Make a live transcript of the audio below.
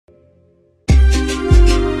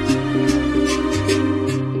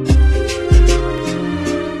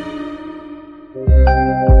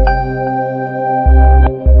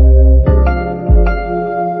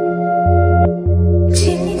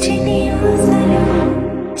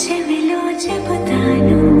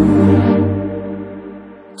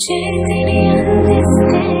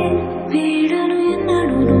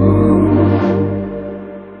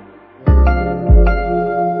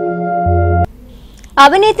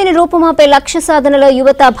అవినీతిని రూపుమాపే లక్ష్య సాధనలో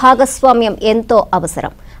యువత భాగస్వామ్యం ఎంతో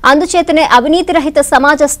అవసరం. అందుచేతనే అవినీతి రహిత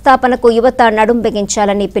సమాజ స్థాపనకు యువత నడుం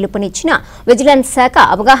బిగించాలని పిలుపునిచ్చిన విజిలెన్స్ శాఖ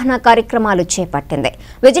అవగాహన కార్యక్రమాలు చేపట్టింది.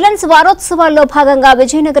 విజిలెన్స్ వారోత్సవాల్లో భాగంగా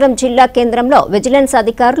విజయనగరం జిల్లా కేంద్రంలో విజిలెన్స్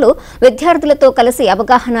అధికారులు విద్యార్థులతో కలిసి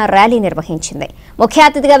అవగాహన ర్యాలీ నిర్వహించింది. ముఖ్య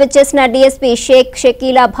అతిథిగా విచ్చేసిన డీఎస్పీ షేక్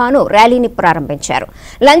షకీలా భాను ర్యాలీని ప్రారంభించారు.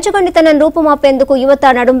 లంచగొండితనం రూపుమాపేందుకు యువత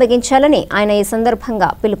నడుం బిగించాలని ఆయన ఈ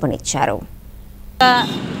సందర్భంగా పిలుపునిచ్చారు.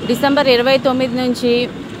 డిసెంబర్ 29 నుంచి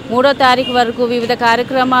 3వ తారీఖు వరకు వివిధ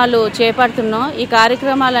కార్యక్రమాలు చేపడుతున్నాం. ఈ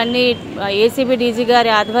కార్యక్రమాలన్నీ ఏసీబీ డీజీ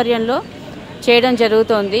గారి ఆధ్వర్యంలో చేయడం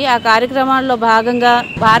జరుగుతోంది. ఆ కార్యక్రమాల్లో భాగంగా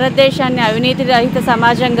భారతదేశాన్ని అవినీతి రహిత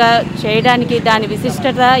సమాజంగా చేయడానికి దాని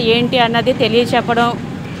విశిష్టత ఏంటి అన్నది తెలియచెప్పడం,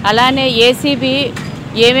 అలానే ఏసీబీ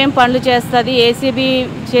ఏమేం పనులు చేస్తుంది, ఏసీబీ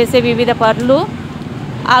చేసే వివిధ పనులు,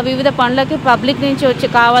 ఆ వివిధ పనులకి పబ్లిక్ నుంచి వచ్చి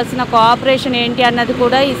కావాల్సిన కోఆపరేషన్ ఏంటి అన్నది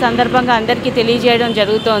కూడా ఈ సందర్భంగా అందరికీ తెలియజేయడం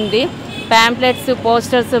జరుగుతోంది. ప్యాంప్లెట్స్,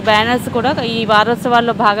 పోస్టర్స్, బ్యానర్స్ కూడా ఈ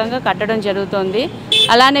వారోత్సవాల్లో భాగంగా కట్టడం జరుగుతోంది.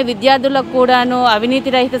 అలానే విద్యార్థులకు కూడాను అవినీతి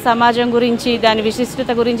రహిత సమాజం గురించి, దాని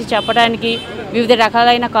విశిష్టత గురించి చెప్పడానికి వివిధ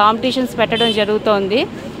రకాలైన కాంపిటీషన్స్ పెట్టడం జరుగుతోంది.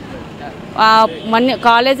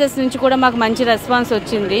 కాలేజెస్ నుంచి కూడా మాకు మంచి రెస్పాన్స్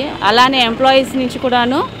వచ్చింది. అలానే ఎంప్లాయీస్ నుంచి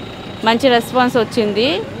కూడాను మంచి రెస్పాన్స్ వచ్చింది.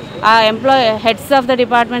 ఆ హెడ్స్ ఆఫ్ ద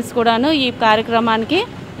డిపార్ట్మెంట్స్ కూడాను ఈ కార్యక్రమానికి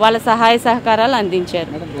వాళ్ళ సహాయ సహకారాలు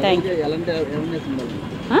అందించారు. Thank you.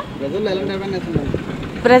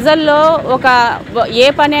 ప్రజల్లో ఒక ఏ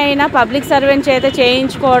పని అయినా పబ్లిక్ సర్వెంట్ చేత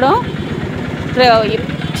చేయించుకోవడం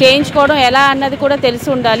ఎలా అన్నది కూడా తెలిసి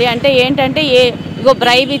ఉండాలి. అంటే ఏంటంటే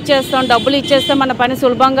బ్రైబ్ ఇచ్చేస్తాం, డబ్బులు ఇచ్చేస్తాం, మన పని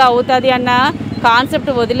సులభంగా అవుతుంది అన్న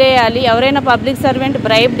కాన్సెప్ట్ వదిలేయాలి. ఎవరైనా పబ్లిక్ సర్వెంట్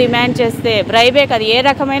బ్రైబ్ డిమాండ్ చేస్తే, బ్రైబే కాదు ఏ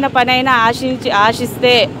రకమైన పని అయినా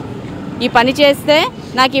ఆశిస్తే, ఈ పని చేస్తే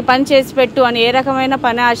నాకు ఈ పని చేసి పెట్టు అని ఏ రకమైన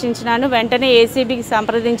పని ఆశించినాను వెంటనే ఏసీబీకి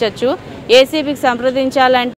సంప్రదించవచ్చు. ఏసీబీకి సంప్రదించాలంటే